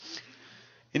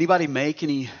Anybody make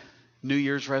any New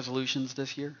Year's resolutions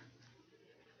this year?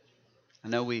 I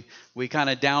know we kind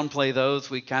of downplay those.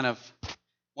 We kind of,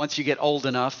 once you get old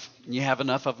enough and you have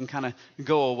enough of them, kind of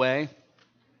go away.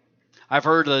 I've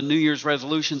heard the New Year's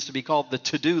resolutions to be called the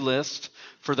to-do list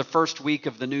for the first week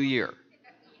of the new year.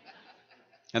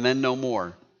 And then no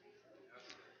more.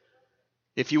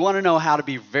 If you want to know how to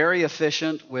be very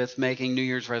efficient with making New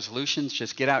Year's resolutions,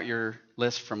 just get out your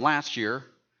list from last year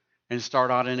and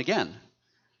start on it again.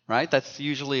 Right? That's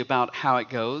usually about how it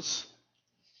goes.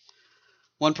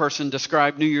 One person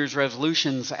described New Year's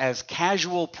resolutions as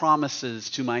casual promises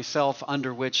to myself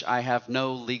under which I have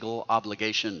no legal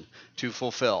obligation to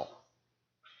fulfill.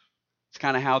 It's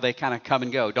kind of how they kind of come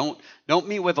and go. Don't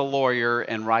meet with a lawyer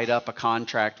and write up a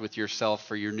contract with yourself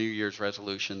for your New Year's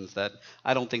resolutions.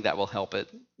 I don't think that will help it.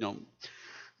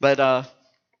 But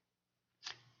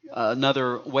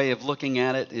another way of looking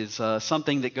at it is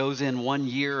something that goes in one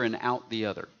year and out the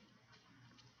other.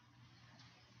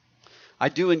 I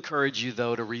do encourage you,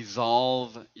 though, to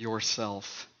resolve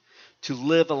yourself to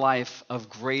live a life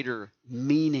of greater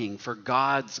meaning for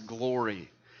God's glory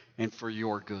and for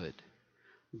your good.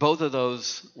 Both of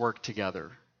those work together.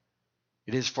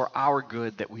 It is for our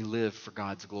good that we live for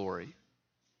God's glory.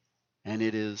 And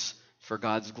it is for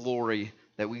God's glory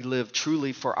that we live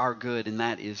truly for our good, and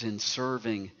that is in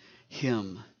serving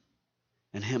Him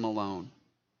and Him alone.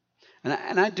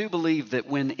 And I do believe that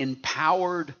when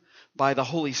empowered by the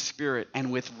Holy Spirit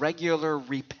and with regular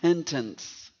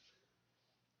repentance,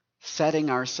 setting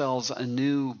ourselves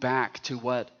anew back to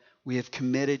what we have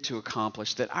committed to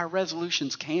accomplish, that our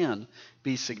resolutions can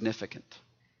be significant.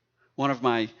 One of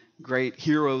my great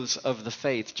heroes of the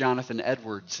faith, Jonathan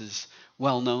Edwards, is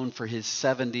well known for his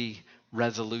 70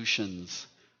 resolutions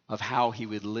of how he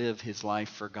would live his life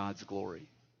for God's glory.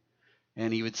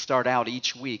 And he would start out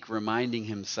each week reminding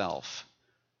himself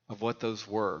of what those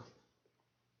were.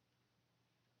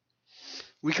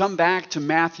 We come back to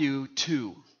Matthew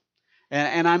 2,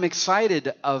 and I'm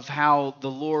excited of how the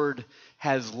Lord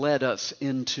has led us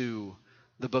into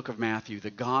the book of Matthew, the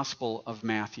Gospel of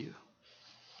Matthew.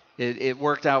 It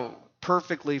worked out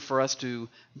perfectly for us to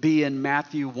be in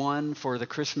Matthew 1 for the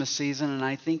Christmas season, and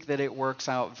I think that it works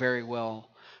out very well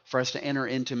for us to enter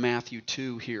into Matthew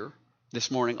 2 here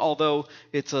this morning, although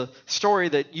it's a story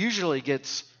that usually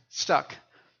gets stuck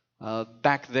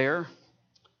back there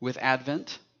with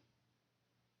Advent.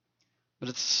 But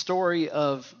it's the story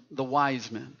of the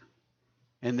wise men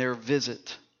and their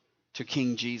visit to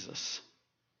King Jesus.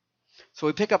 So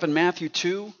we pick up in Matthew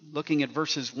 2, looking at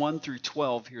verses 1 through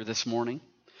 12 here this morning,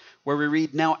 where we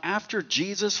read, "Now after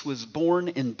Jesus was born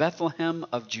in Bethlehem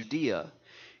of Judea,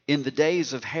 in the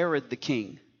days of Herod the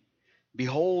king,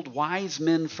 behold, wise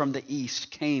men from the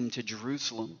east came to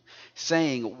Jerusalem,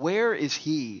 saying, 'Where is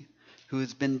he who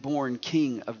has been born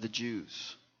King of the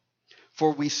Jews?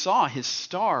 For we saw his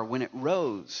star when it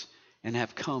rose and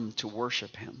have come to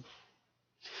worship him.'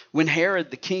 When Herod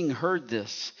the king heard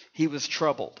this, he was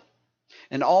troubled,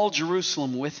 and all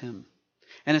Jerusalem with him.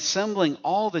 And assembling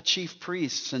all the chief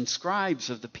priests and scribes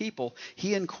of the people,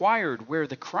 he inquired where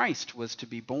the Christ was to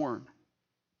be born.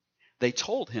 They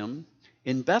told him,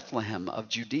 'In Bethlehem of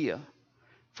Judea,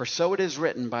 for so it is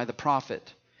written by the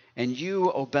prophet, and you,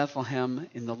 O Bethlehem,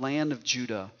 in the land of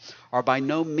Judah, are by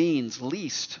no means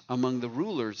least among the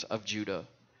rulers of Judah.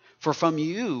 For from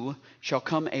you shall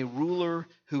come a ruler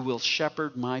who will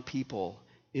shepherd my people,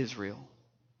 Israel.'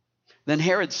 Then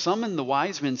Herod summoned the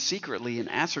wise men secretly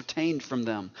and ascertained from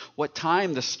them what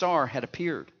time the star had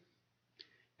appeared.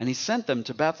 And he sent them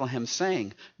to Bethlehem,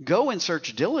 saying, 'Go and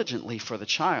search diligently for the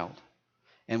child,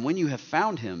 and when you have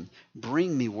found him,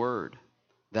 bring me word,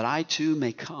 that I too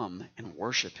may come and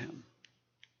worship him.'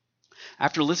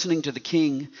 After listening to the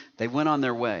king, they went on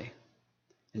their way.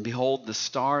 And behold, the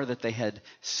star that they had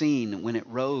seen when it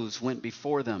rose went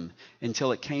before them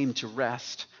until it came to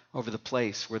rest over the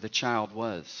place where the child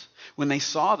was. When they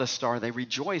saw the star, they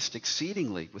rejoiced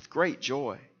exceedingly with great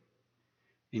joy.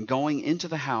 And going into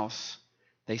the house,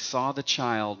 they saw the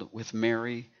child with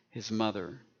Mary, his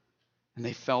mother, and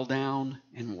they fell down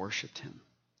and worshipped him.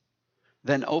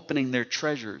 Then opening their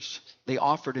treasures, they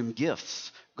offered him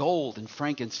gifts, gold and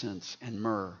frankincense and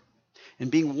myrrh. And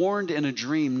being warned in a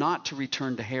dream not to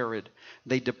return to Herod,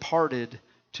 they departed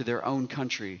to their own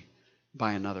country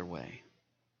by another way."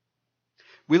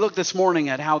 We look this morning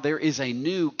at how there is a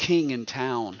new king in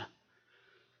town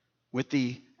with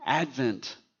the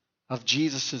advent of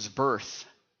Jesus' birth.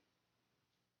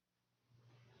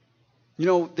 You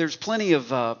know, there's plenty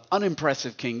of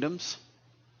unimpressive kingdoms.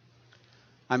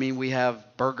 I mean, we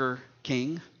have Burger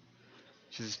King,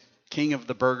 which is king of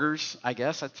the burgers, I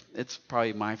guess. It's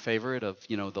probably my favorite of,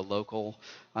 the local,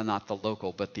 not the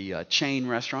local, but the chain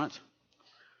restaurants.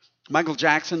 Michael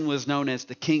Jackson was known as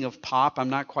the king of pop. I'm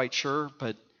not quite sure,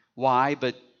 but why,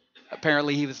 but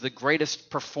apparently he was the greatest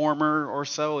performer or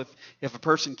so. If a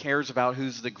person cares about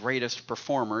who's the greatest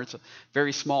performer, it's a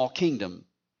very small kingdom,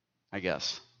 I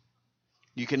guess.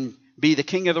 You can be the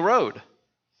king of the road,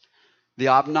 the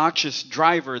obnoxious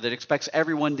driver that expects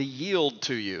everyone to yield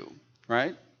to you,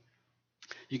 right?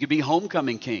 You could be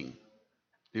homecoming king.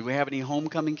 Do we have any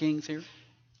homecoming kings here?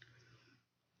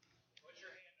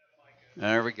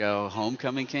 There we go,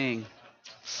 homecoming king.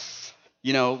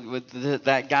 With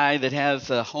that guy that has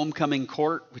a homecoming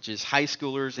court, which is high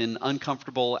schoolers in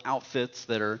uncomfortable outfits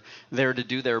that are there to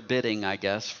do their bidding, I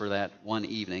guess, for that one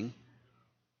evening.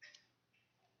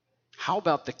 How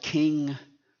about the king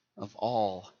of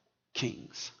all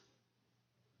kings?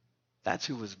 That's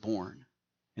who was born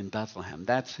in Bethlehem.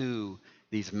 That's who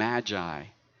these magi,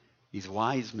 these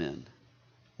wise men,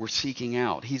 were seeking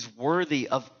out. He's worthy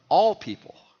of all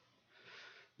people,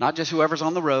 not just whoever's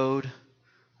on the road,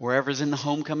 wherever's in the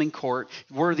homecoming court,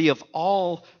 worthy of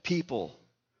all people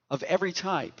of every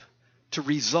type to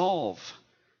resolve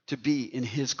to be in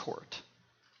his court,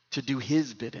 to do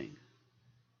his bidding.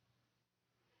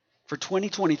 For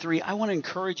 2023, I want to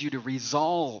encourage you to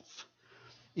resolve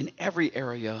in every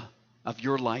area of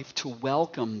your life to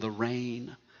welcome the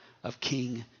reign of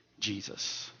King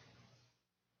Jesus.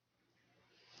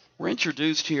 We're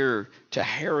introduced here to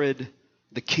Herod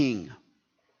the king.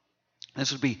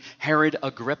 This would be Herod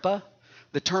Agrippa.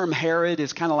 The term Herod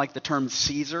is kind of like the term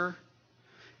Caesar.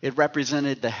 It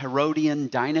represented the Herodian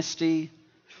dynasty.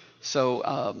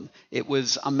 So it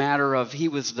was a matter of, he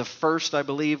was the first, I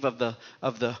believe, of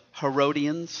the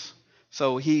Herodians.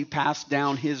 So he passed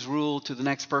down his rule to the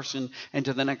next person and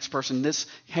to the next person. This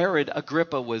Herod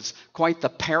Agrippa was quite the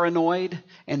paranoid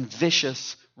and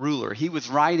vicious ruler. He was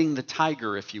riding the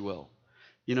tiger, if you will.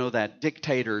 That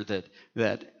dictator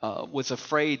that was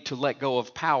afraid to let go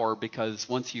of power because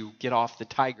once you get off the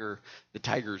tiger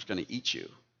is going to eat you.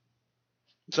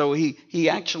 So he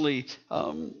actually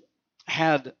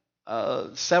had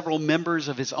several members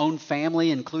of his own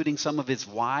family, including some of his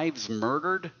wives,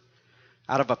 murdered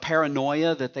out of a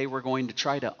paranoia that they were going to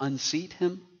try to unseat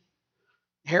him.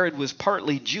 Herod was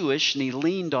partly Jewish, and he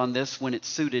leaned on this when it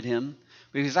suited him.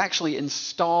 He was actually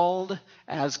installed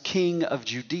as king of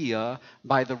Judea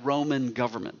by the Roman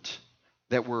government.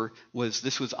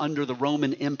 This was under the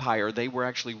Roman Empire. They were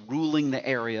actually ruling the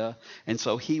area, and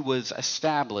so he was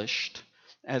established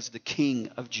as the king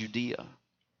of Judea.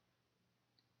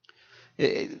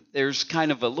 There's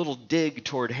kind of a little dig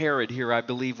toward Herod here, I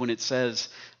believe, when it says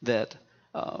that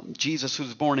Jesus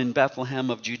was born in Bethlehem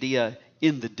of Judea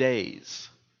in the days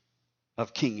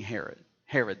of King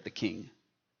Herod the king.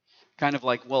 Kind of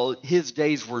like, well, his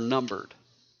days were numbered,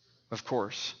 of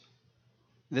course.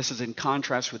 This is in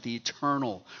contrast with the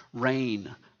eternal reign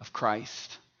of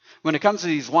Christ. When it comes to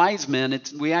these wise men,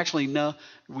 we actually know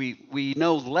we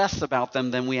know less about them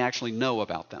than we actually know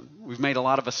about them. We've made a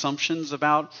lot of assumptions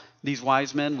about these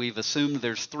wise men. We've assumed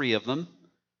there's 3 of them.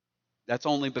 That's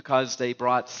only because they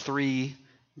brought 3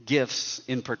 gifts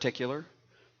in particular.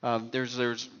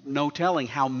 There's no telling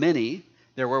how many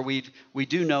there were. We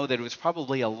do know that it was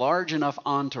probably a large enough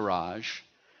entourage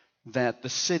that the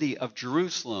city of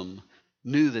Jerusalem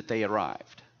knew that they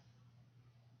arrived.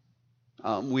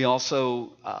 We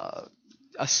also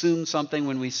assume something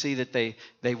when we see that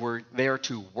they were there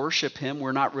to worship him.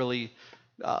 We're not really,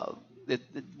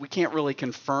 we can't really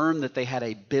confirm that they had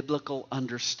a biblical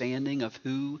understanding of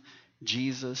who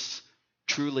Jesus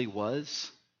truly was.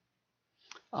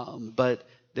 But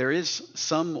there is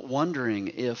some wondering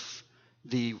if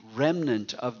the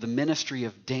remnant of the ministry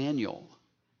of Daniel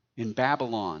in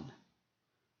Babylon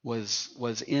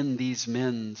was in these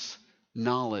men's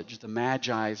knowledge, the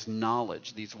Magi's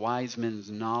knowledge, these wise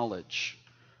men's knowledge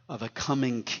of a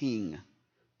coming king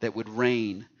that would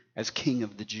reign as king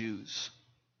of the Jews.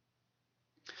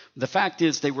 The fact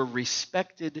is, they were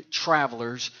respected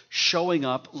travelers showing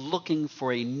up looking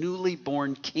for a newly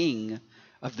born king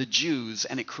of the Jews,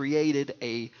 and it created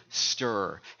a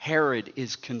stir. Herod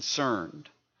is concerned.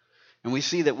 And we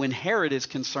see that when Herod is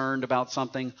concerned about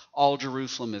something, all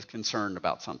Jerusalem is concerned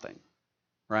about something,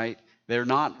 right? They're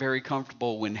not very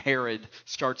comfortable when Herod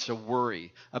starts to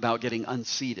worry about getting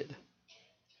unseated.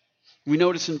 We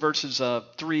notice in verses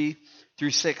 3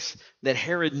 through 6 that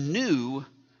Herod knew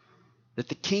that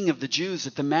the king of the Jews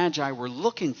that the Magi were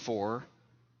looking for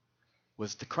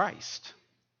was the Christ.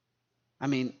 I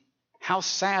mean, how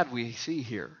sad we see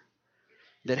here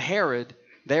that Herod,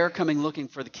 they're coming looking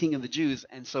for the king of the Jews,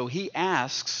 and so he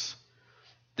asks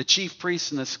the chief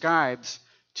priests and the scribes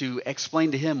to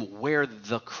explain to him where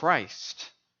the Christ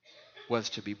was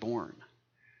to be born.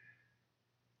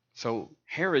 So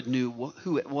Herod knew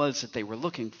who it was that they were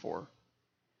looking for.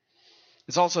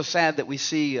 It's also sad that we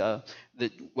see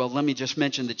let me just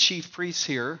mention the chief priests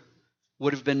here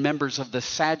would have been members of the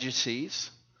Sadducees.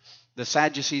 The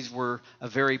Sadducees were a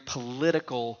very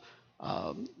political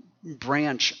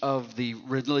branch of the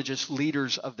religious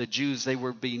leaders of the Jews. They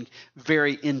were being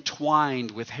very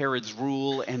entwined with Herod's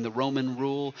rule and the Roman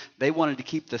rule. They wanted to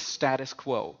keep the status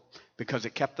quo because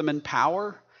it kept them in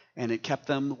power and it kept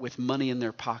them with money in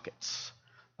their pockets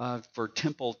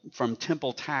from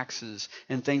temple taxes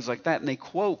and things like that. And they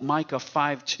quote Micah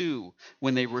 5:2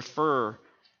 when they refer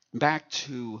back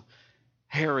to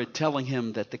Herod telling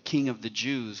him that the king of the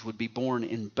Jews would be born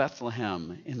in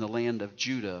Bethlehem in the land of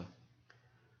Judah.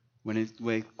 When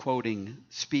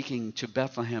speaking to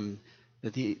Bethlehem,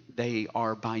 that they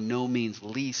are by no means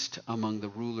least among the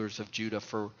rulers of Judah,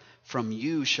 for from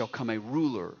you shall come a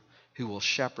ruler who will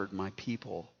shepherd my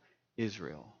people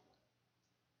Israel.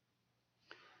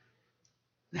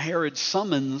 Herod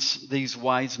summons these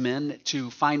wise men to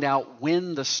find out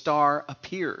when the star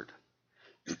appeared.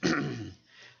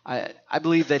 I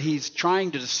believe that he's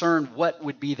trying to discern what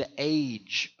would be the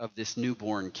age of this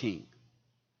newborn king.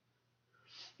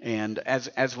 And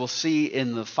as we'll see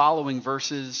in the following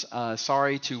verses,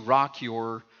 sorry to rock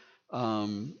your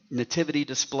nativity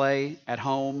display at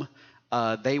home,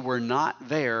 they were not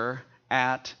there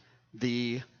at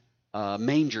the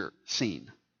manger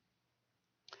scene.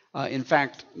 In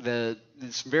fact,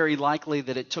 it's very likely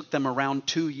that it took them around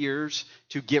 2 years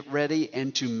to get ready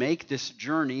and to make this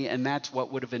journey, and that's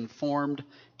what would have informed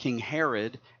King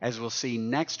Herod, as we'll see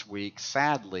next week,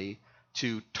 sadly,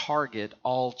 to target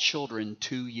all children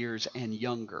 2 years and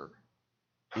younger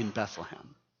in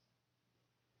Bethlehem.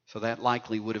 So that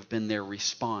likely would have been their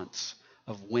response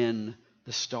of when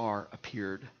the star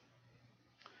appeared.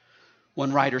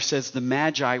 One writer says the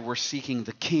Magi were seeking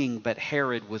the king, but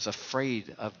Herod was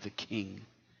afraid of the king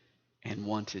and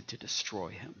wanted to destroy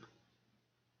him.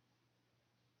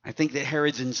 I think that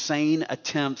Herod's insane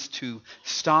attempts to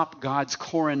stop God's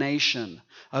coronation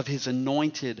of his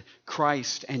anointed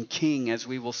Christ and king, as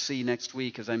we will see next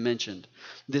week, as I mentioned,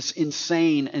 this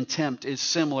insane attempt is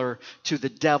similar to the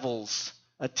devil's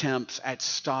attempts at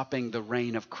stopping the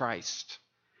reign of Christ,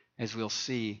 as we'll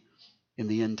see in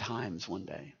the end times one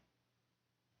day.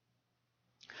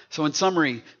 So in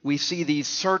summary, we see these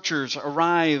searchers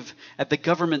arrive at the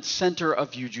government center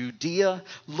of Judea,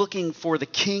 looking for the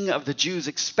king of the Jews,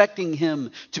 expecting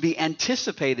him to be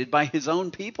anticipated by his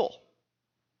own people.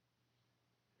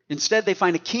 Instead, they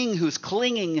find a king who's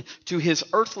clinging to his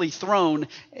earthly throne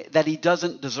that he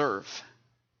doesn't deserve.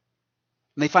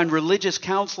 And they find religious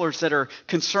counselors that are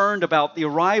concerned about the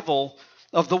arrival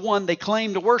of the one they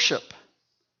claim to worship.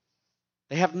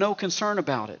 They have no concern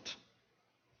about it.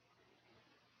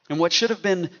 And what should have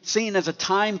been seen as a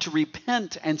time to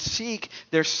repent and seek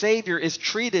their Savior is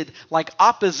treated like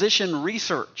opposition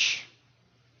research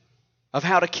of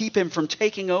how to keep him from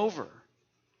taking over.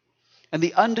 And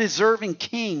the undeserving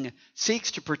king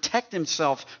seeks to protect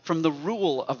himself from the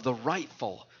rule of the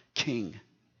rightful king.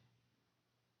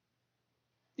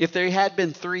 If there had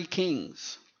been 3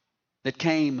 kings that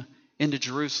came into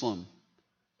Jerusalem,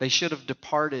 they should have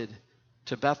departed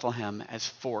to Bethlehem as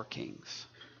 4 kings,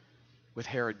 with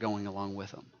Herod going along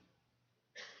with them.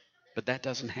 But that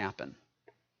doesn't happen.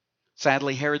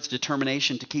 Sadly, Herod's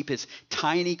determination to keep his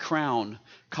tiny crown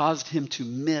caused him to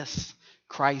miss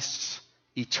Christ's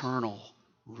eternal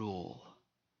rule.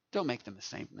 Don't make the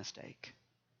same mistake.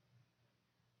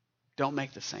 Don't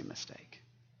make the same mistake.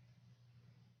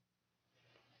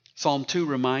 Psalm 2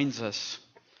 reminds us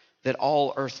that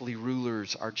all earthly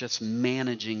rulers are just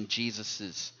managing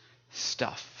Jesus'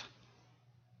 stuff.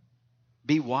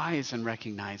 Be wise and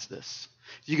recognize this.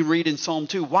 You can read in Psalm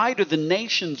 2, why do the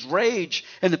nations rage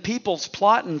and the peoples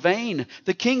plot in vain?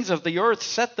 The kings of the earth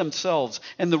set themselves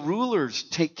and the rulers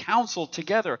take counsel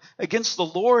together against the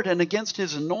Lord and against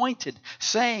his anointed,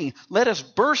 saying, let us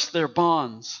burst their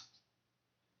bonds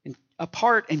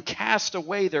apart and cast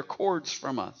away their cords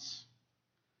from us.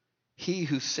 He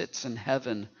who sits in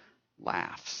heaven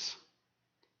laughs.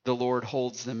 The Lord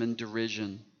holds them in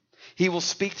derision. He will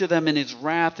speak to them in his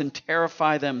wrath and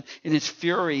terrify them in his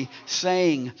fury,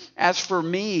 saying, as for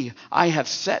me, I have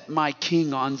set my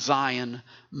king on Zion,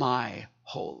 my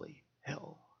holy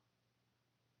hill.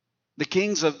 The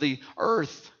kings of the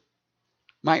earth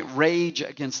might rage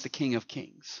against the King of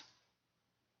Kings,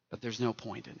 but there's no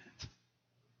point in it.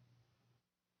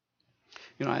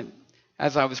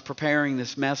 As I was preparing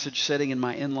this message, sitting in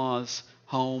my in-laws'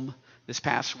 home this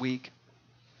past week,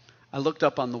 I looked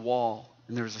up on the wall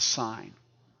and there was a sign.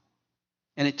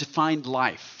 And it defined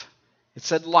life. It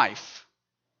said life.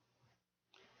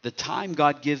 The time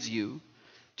God gives you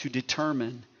to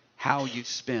determine how you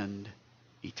spend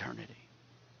eternity.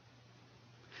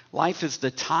 Life is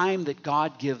the time that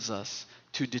God gives us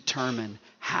to determine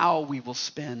how we will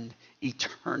spend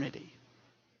eternity.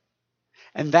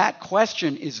 And that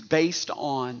question is based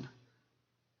on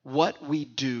what we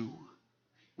do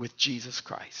with Jesus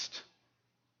Christ.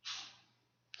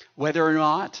 Whether or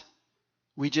not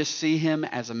we just see him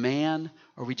as a man,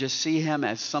 or we just see him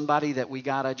as somebody that we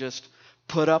gotta just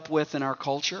put up with in our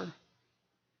culture,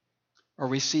 or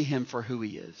we see him for who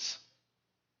he is.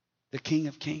 The King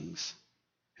of Kings,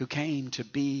 who came to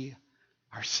be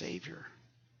our Savior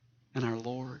and our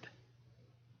Lord.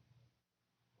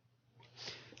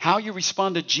 How you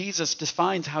respond to Jesus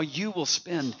defines how you will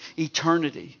spend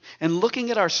eternity. And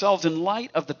looking at ourselves in light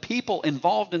of the people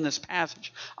involved in this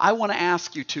passage, I want to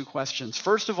ask you two questions.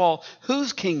 First of all,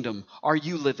 whose kingdom are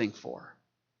you living for?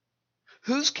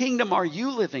 Whose kingdom are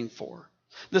you living for?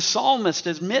 The psalmist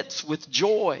admits with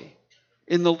joy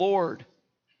in the Lord.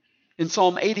 In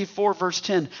Psalm 84, verse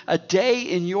 10, a day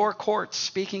in your courts,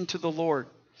 speaking to the Lord,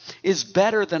 is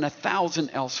better than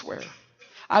 1,000 elsewhere.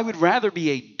 I would rather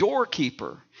be a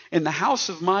doorkeeper in the house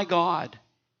of my God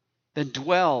than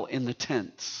dwell in the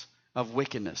tents of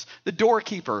wickedness. The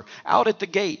doorkeeper out at the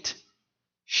gate,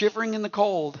 shivering in the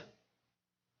cold.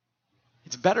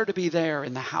 It's better to be there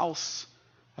in the house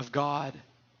of God,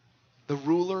 the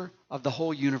ruler of the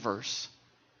whole universe,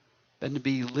 than to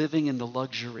be living in the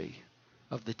luxury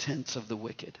of the tents of the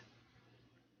wicked.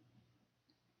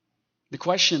 The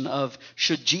question of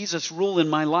should Jesus rule in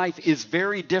my life is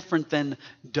very different than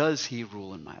does he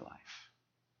rule in my life?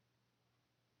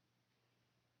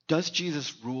 Does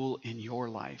Jesus rule in your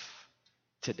life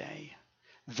today?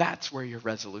 That's where your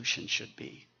resolution should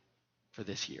be for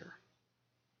this year.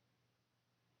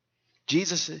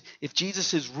 If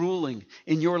Jesus is ruling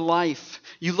in your life,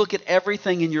 you look at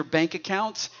everything in your bank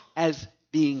accounts as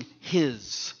being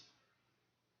his,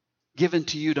 given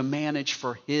to you to manage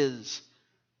for his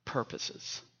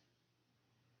purposes.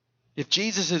 If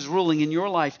Jesus is ruling in your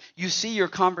life, you see your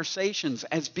conversations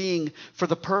as being for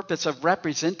the purpose of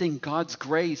representing God's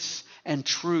grace and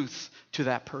truth to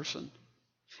that person.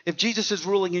 If Jesus is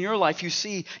ruling in your life, you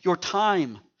see your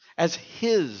time as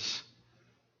his,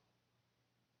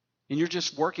 and you're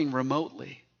just working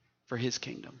remotely for his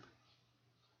kingdom.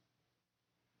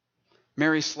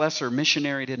 Mary Slessor,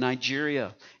 missionary to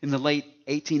Nigeria in the late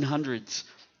 1800s,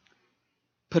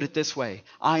 put it this way: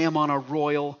 I am on a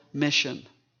royal mission.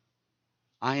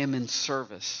 I am in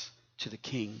service to the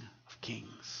King of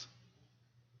Kings.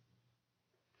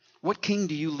 What king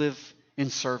do you live in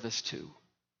service to?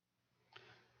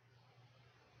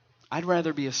 I'd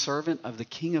rather be a servant of the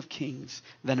King of Kings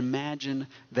than imagine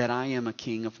that I am a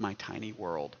king of my tiny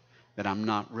world that I'm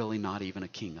not even a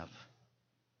king of.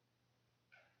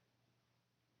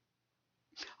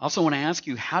 I also want to ask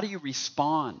you, how do you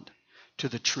respond to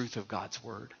the truth of God's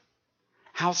word?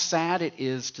 How sad it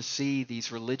is to see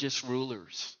these religious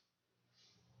rulers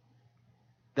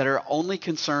that are only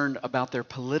concerned about their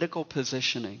political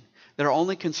positioning, that are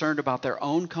only concerned about their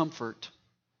own comfort,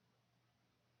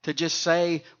 to just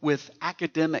say with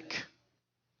academic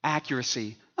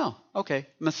accuracy, oh, okay,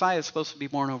 Messiah is supposed to be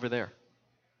born over there.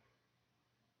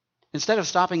 Instead of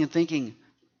stopping and thinking,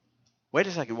 wait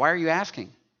a second, why are you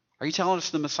asking? Are you telling us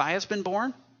the Messiah's been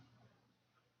born?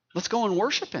 Let's go and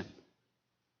worship him.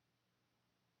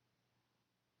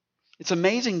 It's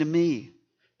amazing to me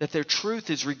that their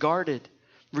truth is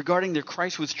regarding their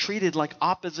Christ was treated like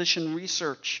opposition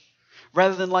research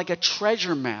rather than like a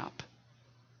treasure map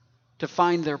to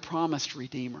find their promised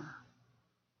Redeemer.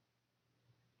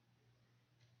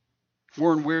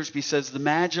 Warren Wiersbe says, the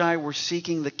Magi were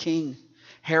seeking the king.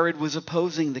 Herod was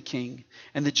opposing the king,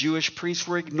 and the Jewish priests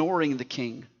were ignoring the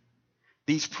king.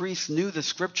 These priests knew the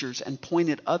scriptures and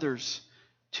pointed others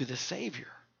to the Savior.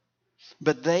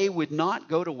 But they would not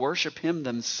go to worship him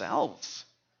themselves.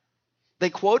 They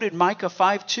quoted Micah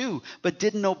 5:2, but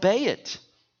didn't obey it.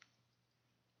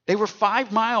 They were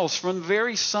 5 miles from the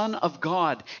very Son of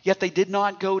God, yet they did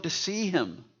not go to see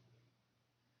him.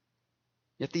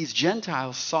 Yet these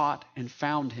Gentiles sought and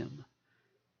found him,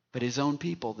 but his own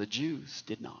people, the Jews,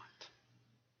 did not.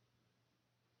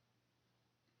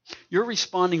 You're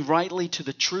responding rightly to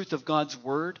the truth of God's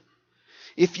word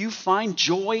if you find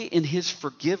joy in his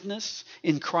forgiveness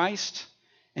in Christ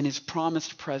and his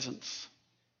promised presence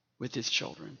with his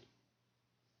children.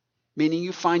 Meaning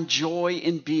you find joy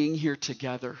in being here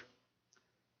together.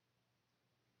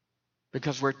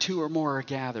 Because where two or more are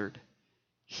gathered,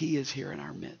 he is here in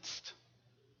our midst.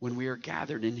 when we are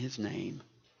gathered in his name.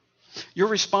 You're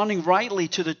responding rightly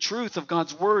to the truth of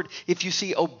God's word if you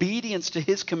see obedience to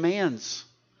his commands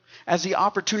as the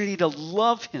opportunity to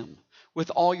love him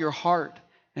with all your heart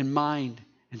and mind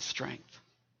and strength.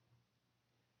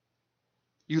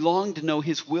 You long to know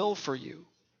his will for you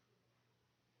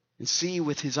and see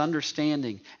with his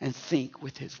understanding and think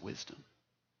with his wisdom.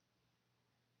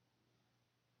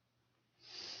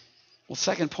 Well,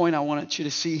 second point I want you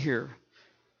to see here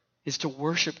is to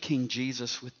worship King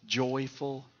Jesus with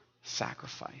joyful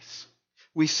sacrifice.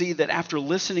 We see that after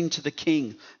listening to the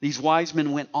king, these wise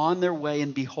men went on their way,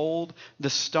 and behold, the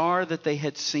star that they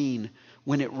had seen,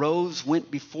 when it rose,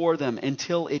 went before them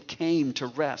until it came to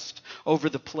rest over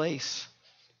the place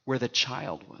where the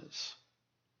child was.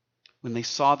 When they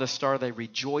saw the star, they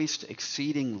rejoiced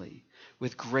exceedingly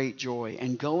with great joy.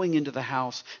 And going into the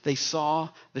house, they saw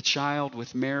the child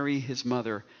with Mary, his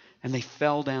mother, and they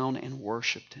fell down and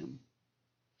worshipped him.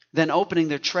 Then opening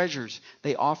their treasures,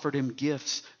 they offered him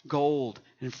gifts, gold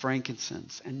and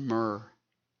frankincense and myrrh.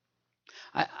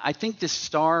 I think this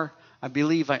star, I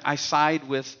believe, I side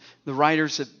with the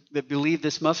writers that believe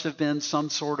this must have been some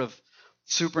sort of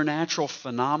supernatural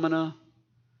phenomena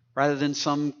rather than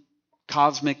some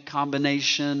cosmic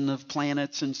combination of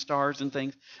planets and stars and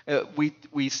things.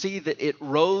 We see that it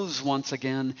rose once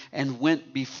again and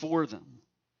went before them.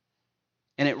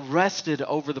 And it rested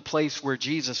over the place where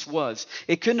Jesus was.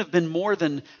 It couldn't have been more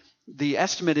than, the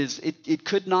estimate is, it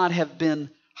could not have been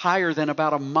higher than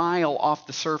about a mile off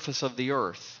the surface of the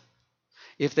earth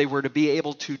if they were to be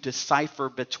able to decipher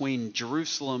between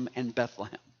Jerusalem and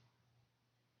Bethlehem,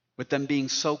 with them being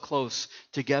so close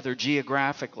together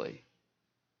geographically.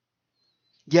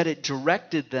 Yet it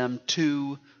directed them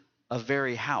to a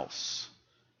very house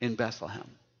in Bethlehem.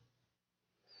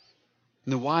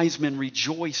 And the wise men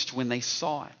rejoiced when they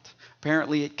saw it.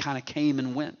 Apparently it kind of came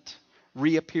and went,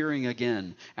 reappearing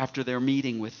again after their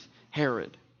meeting with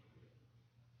Herod.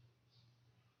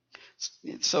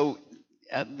 So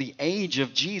at the age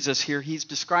of Jesus here, he's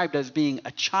described as being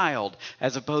a child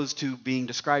as opposed to being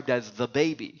described as the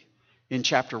baby in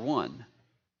chapter 1,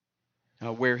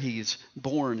 where he's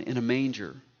born in a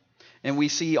manger. And we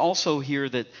see also here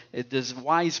that the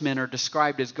wise men are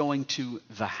described as going to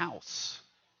the house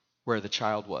where the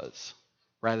child was,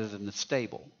 rather than the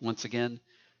stable. Once again,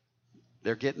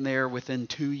 they're getting there within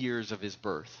 2 years of his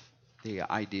birth, the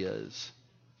idea is.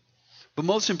 But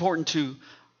most important to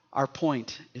our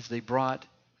point is they brought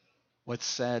what's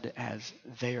said as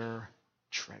their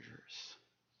treasures.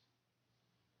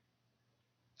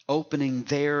 Opening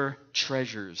their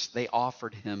treasures, they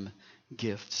offered him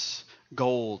gifts,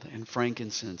 gold and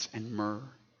frankincense and myrrh.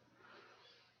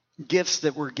 Gifts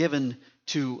that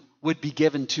would be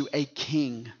given to a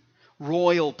king.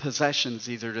 Royal possessions,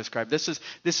 these are described. This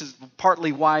is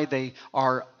partly why they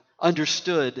are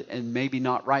understood, and maybe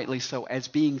not rightly so, as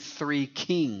being three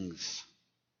kings.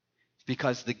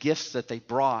 Because the gifts that they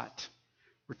brought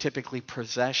were typically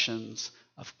possessions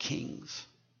of kings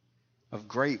of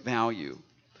great value.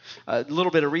 A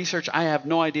little bit of research. I have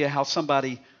no idea how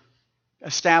somebody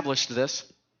established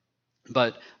this,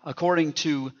 but according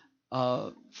to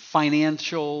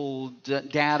financial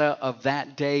data of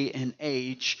that day and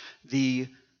age, the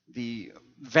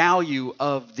value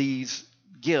of these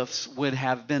gifts would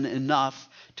have been enough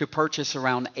to purchase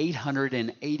around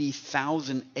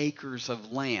 880,000 acres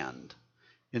of land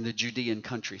in the Judean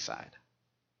countryside.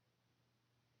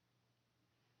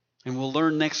 And we'll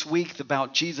learn next week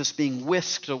about Jesus being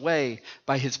whisked away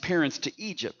by his parents to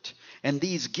Egypt. And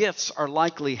these gifts are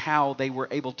likely how they were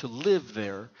able to live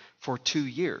there for 2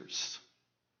 years.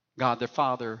 God the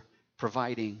Father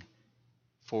providing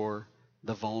for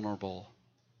the vulnerable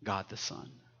God the Son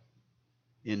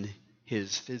in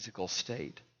his physical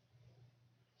state.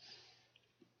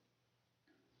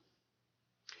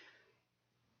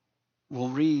 We'll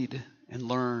read and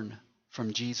learn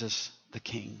from Jesus the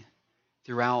King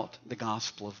throughout the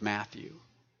Gospel of Matthew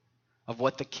of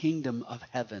what the kingdom of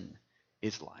heaven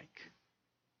is like.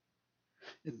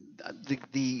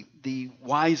 The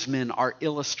wise men are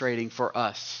illustrating for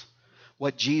us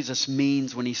what Jesus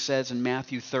means when he says in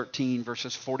Matthew 13,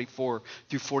 verses 44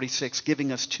 through 46,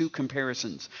 giving us two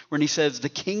comparisons. When he says, the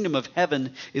kingdom of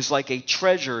heaven is like a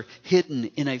treasure hidden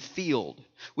in a field,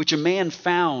 which a man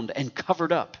found and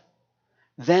covered up.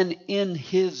 Then in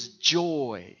his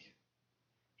joy,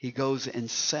 he goes and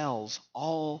sells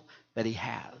all that he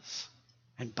has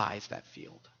and buys that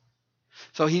field.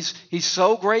 So he's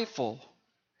so grateful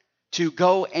to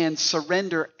go and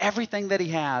surrender everything that he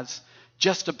has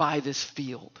just to buy this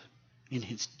field in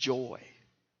his joy.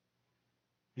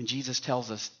 And Jesus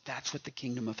tells us that's what the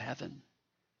kingdom of heaven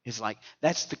is like.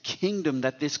 That's the kingdom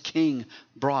that this king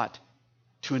brought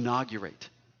to inaugurate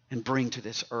and bring to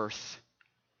this earth.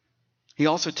 He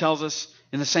also tells us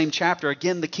in the same chapter,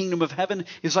 again, the kingdom of heaven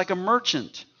is like a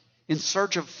merchant in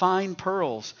search of fine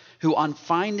pearls, who on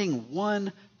finding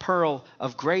one pearl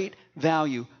of great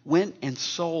value went and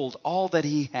sold all that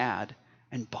he had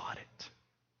and bought it.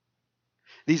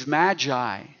 These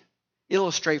magi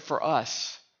illustrate for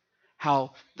us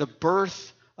how the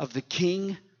birth of the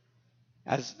king,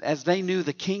 as they knew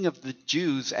the king of the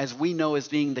Jews, as we know as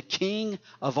being the king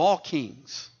of all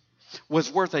kings,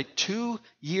 was worth a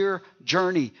 2-year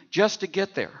journey just to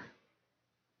get there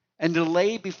and to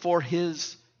lay before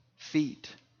his feet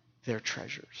their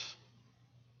treasures,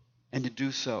 and to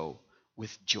do so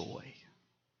with joy.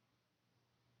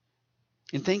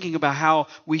 In thinking about how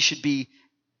we should be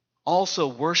also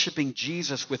worshiping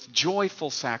Jesus with joyful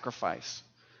sacrifice,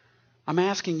 I'm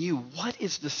asking you, what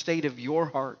is the state of your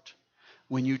heart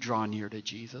when you draw near to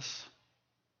Jesus?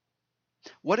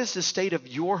 What is the state of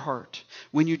your heart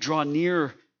when you draw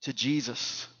near to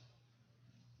Jesus?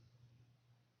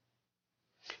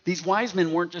 These wise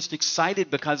men weren't just excited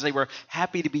because they were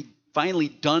happy to be finally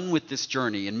done with this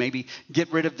journey and maybe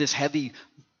get rid of this heavy,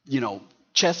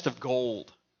 chest of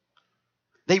gold.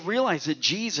 They realized that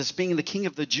Jesus, being the King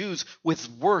of the Jews, was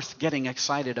worth getting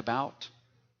excited about.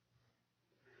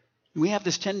 We have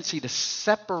this tendency to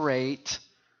separate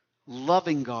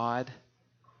loving God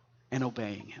and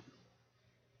obeying him.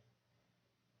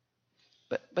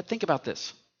 But think about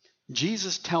this.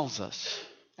 Jesus tells us,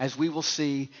 as we will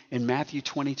see in Matthew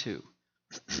 22,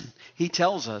 he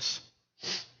tells us,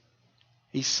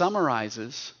 he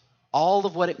summarizes all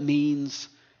of what it means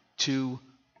to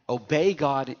obey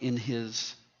God in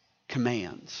his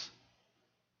commands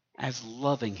as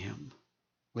loving him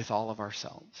with all of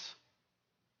ourselves.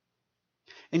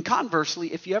 And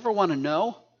conversely, if you ever want to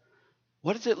know,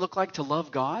 what does it look like to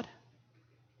love God?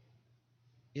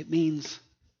 It means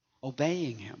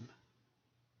obeying him.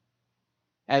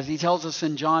 As he tells us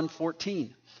in John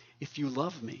 14, if you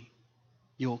love me,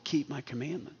 you will keep my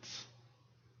commandments.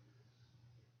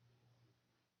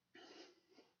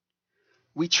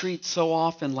 We treat so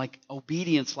often like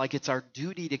obedience, like it's our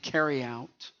duty to carry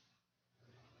out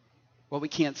when we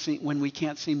can't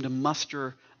seem to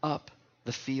muster up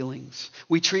the feelings.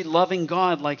 We treat loving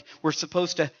God like we're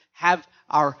supposed to have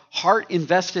our heart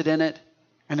invested in it,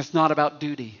 and it's not about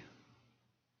duty.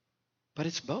 But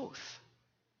it's both.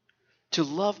 To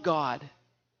love God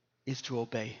is to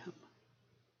obey him.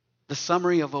 The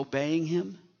summary of obeying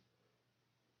him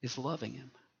is loving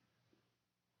him.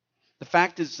 The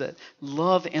fact is that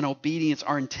love and obedience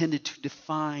are intended to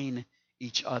define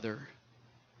each other.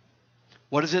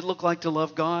 What does it look like to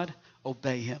love God?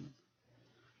 Obey him.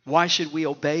 Why should we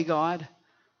obey God?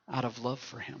 Out of love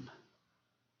for him.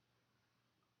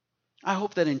 I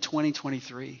hope that in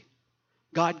 2023,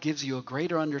 God gives you a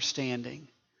greater understanding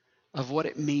of what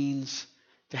it means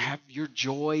to have your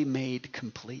joy made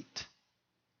complete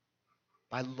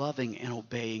by loving and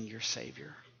obeying your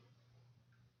Savior.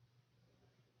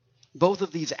 Both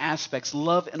of these aspects,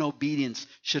 love and obedience,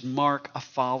 should mark a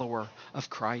follower of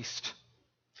Christ.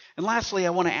 And lastly, I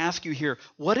want to ask you here,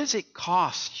 what does it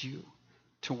cost you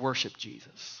to worship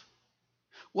Jesus?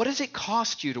 What does it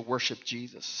cost you to worship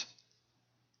Jesus?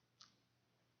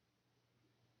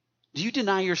 Do you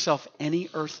deny yourself any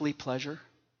earthly pleasure?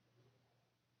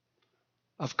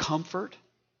 Of comfort?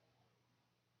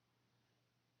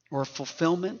 Or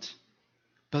fulfillment?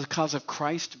 Because of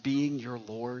Christ being your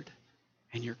Lord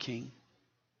and your King?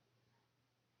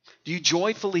 Do you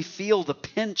joyfully feel the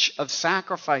pinch of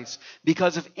sacrifice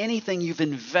because of anything you've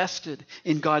invested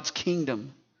in God's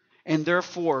kingdom and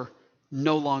therefore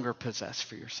no longer possess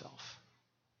for yourself?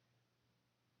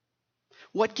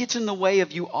 What gets in the way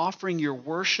of you offering your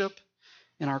worship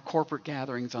in our corporate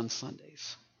gatherings on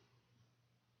Sundays?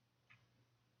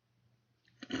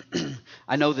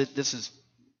 I know that this is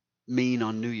mean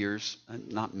on New Year's.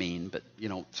 Not mean, but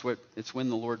it's when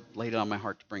the Lord laid it on my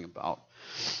heart to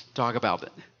talk about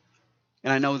it.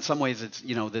 And I know in some ways it's,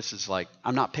 this is like,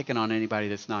 I'm not picking on anybody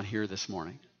that's not here this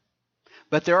morning.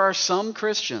 But there are some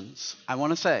Christians, I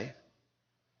want to say,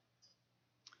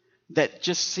 that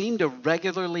just seem to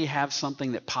regularly have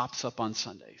something that pops up on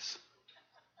Sundays.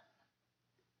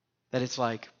 That it's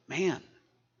like, man,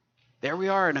 there we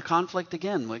are in a conflict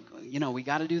again. We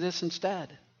got to do this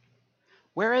instead.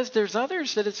 Whereas there's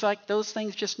others that it's like those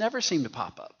things just never seem to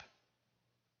pop up.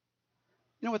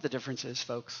 You know what the difference is,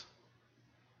 folks?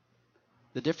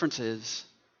 The difference is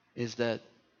that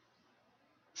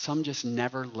some just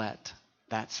never let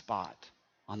that spot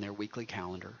on their weekly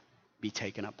calendar be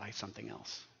taken up by something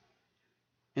else.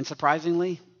 And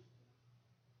surprisingly,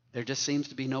 There just seems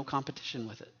to be no competition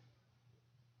with it.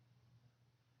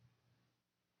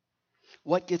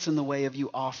 What gets in the way of you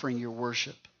offering your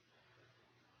worship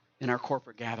in our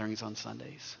corporate gatherings on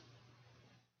Sundays?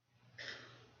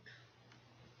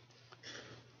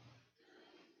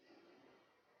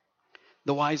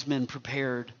 The wise men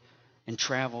prepared and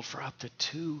traveled for up to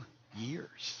 2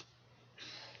 years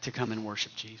to come and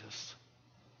worship Jesus.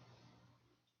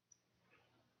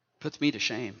 Puts me to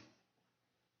shame.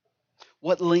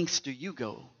 What lengths do you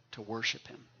go to worship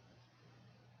him?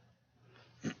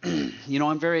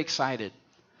 I'm very excited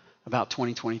about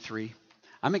 2023.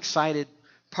 I'm excited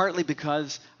partly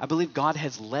because I believe God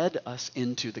has led us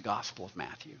into the Gospel of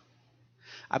Matthew.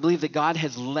 I believe that God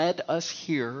has led us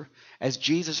here as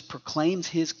Jesus proclaims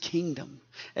his kingdom,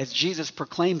 as Jesus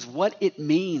proclaims what it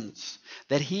means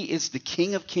that he is the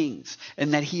King of Kings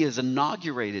and that he has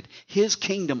inaugurated his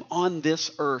kingdom on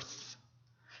this earth.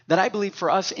 That I believe for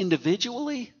us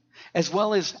individually, as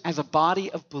well as a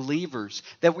body of believers,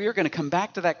 that we are going to come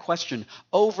back to that question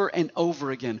over and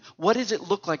over again. What does it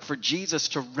look like for Jesus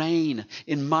to reign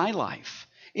in my life,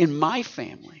 in my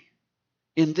family,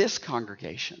 in this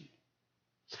congregation?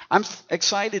 I'm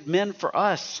excited, men, for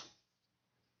us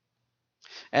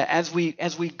as we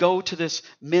go to this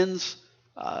men's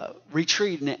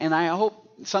retreat, and I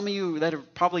hope some of you that are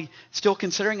probably still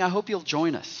considering, I hope you'll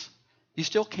join us. You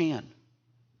still can.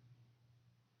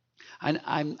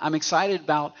 I'm excited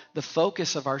about the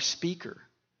focus of our speaker,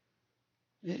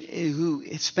 who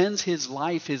spends his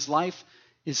life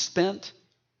is spent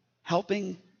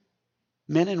helping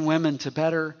men and women to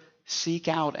better seek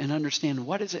out and understand,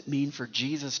 what does it mean for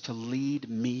Jesus to lead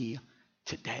me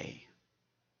today?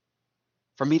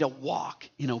 For me to walk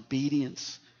in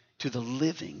obedience to the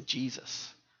living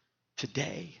Jesus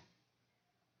today.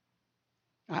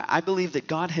 I believe that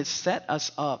God has set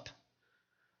us up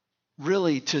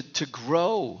really to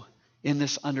grow in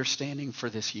this understanding for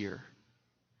this year.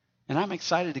 And I'm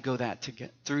excited to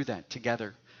get through that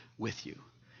together with you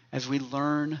as we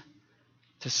learn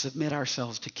to submit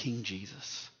ourselves to King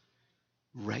Jesus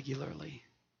regularly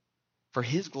for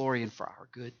his glory and for our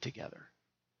good together.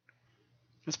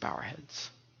 Let's bow our heads.